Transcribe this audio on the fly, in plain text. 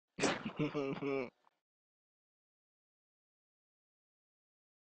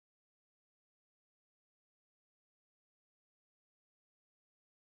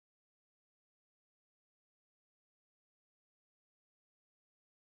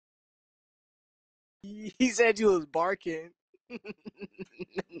He said you was barking.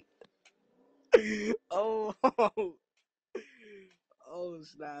 Oh, oh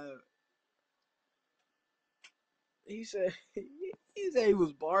snap! He said he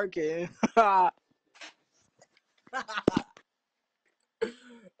was barking. Oh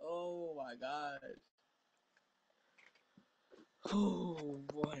my god! Oh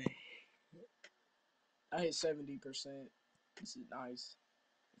boy! I hit 70%. This is nice.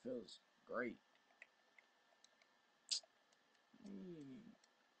 It feels great.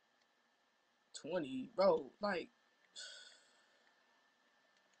 20, bro. Like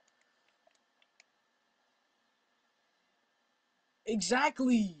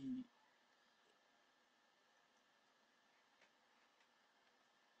exactly.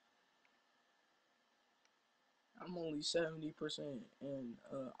 I'm only 70%, and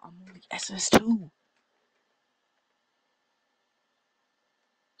I'm only SS2.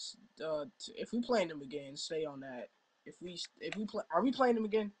 If we playing them again, stay on that. If we play, are we playing them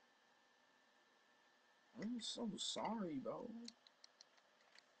again? I'm so sorry, bro.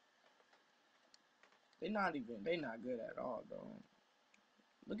 They not good at all, bro.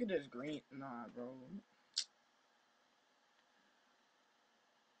 Look at this green, nah, bro.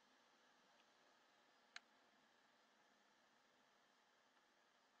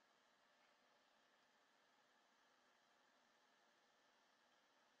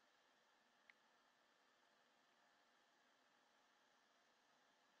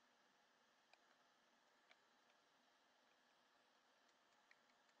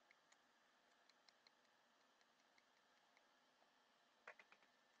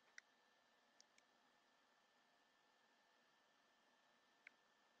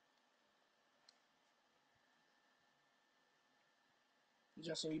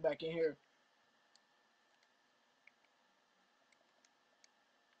 Justin, you back in here?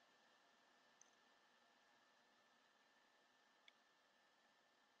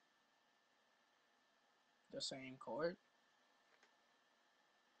 The same court,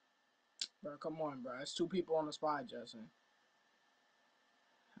 bro. Come on, bro. It's two people on the spot, Justin.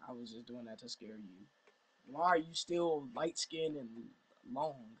 I was just doing that to scare you. Why are you still light skinned and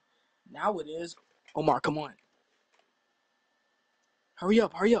long? Now it is. Omar, come on. Hurry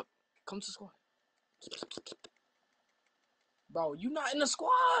up, hurry up. Come to the squad. Bro, you not in the squad.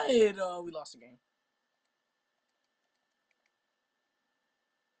 We lost the game.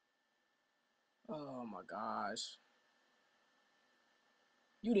 Oh my gosh.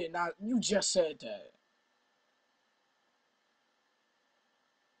 You did not. You just said that.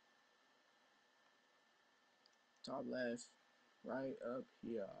 Top left. Right up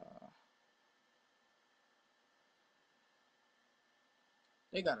here.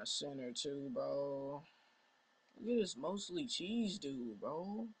 They got a center too, bro. Look at this mostly cheese dude,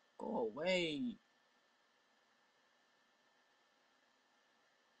 bro. Go away.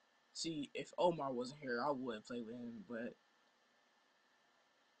 See, if Omar wasn't here, I would play with him, but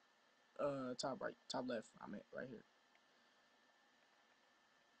top right, top left. I'm at right here.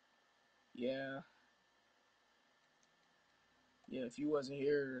 Yeah, yeah. If you wasn't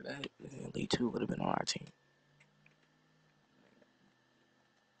here, that Elite Two would have been on our team.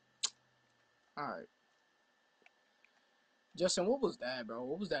 All right, Justin. What was that, bro?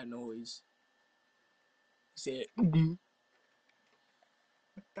 What was that noise? He said, "Bro,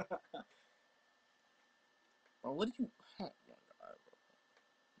 what do you?" Oh my god, bro.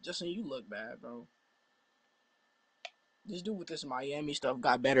 Justin, you look bad, bro. This dude with this Miami stuff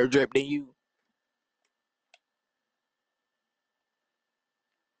got better drip than you.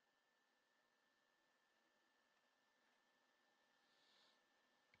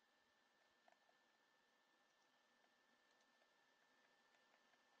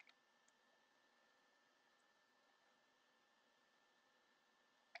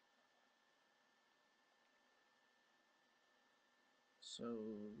 So,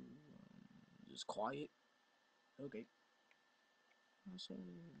 just quiet. Okay. So,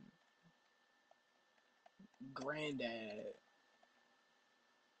 Granddad.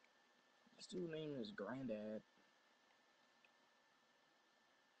 This dude name is Granddad.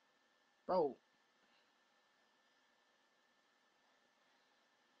 Bro,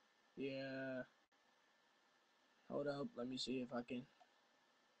 yeah. Hold up. Let me see if I can.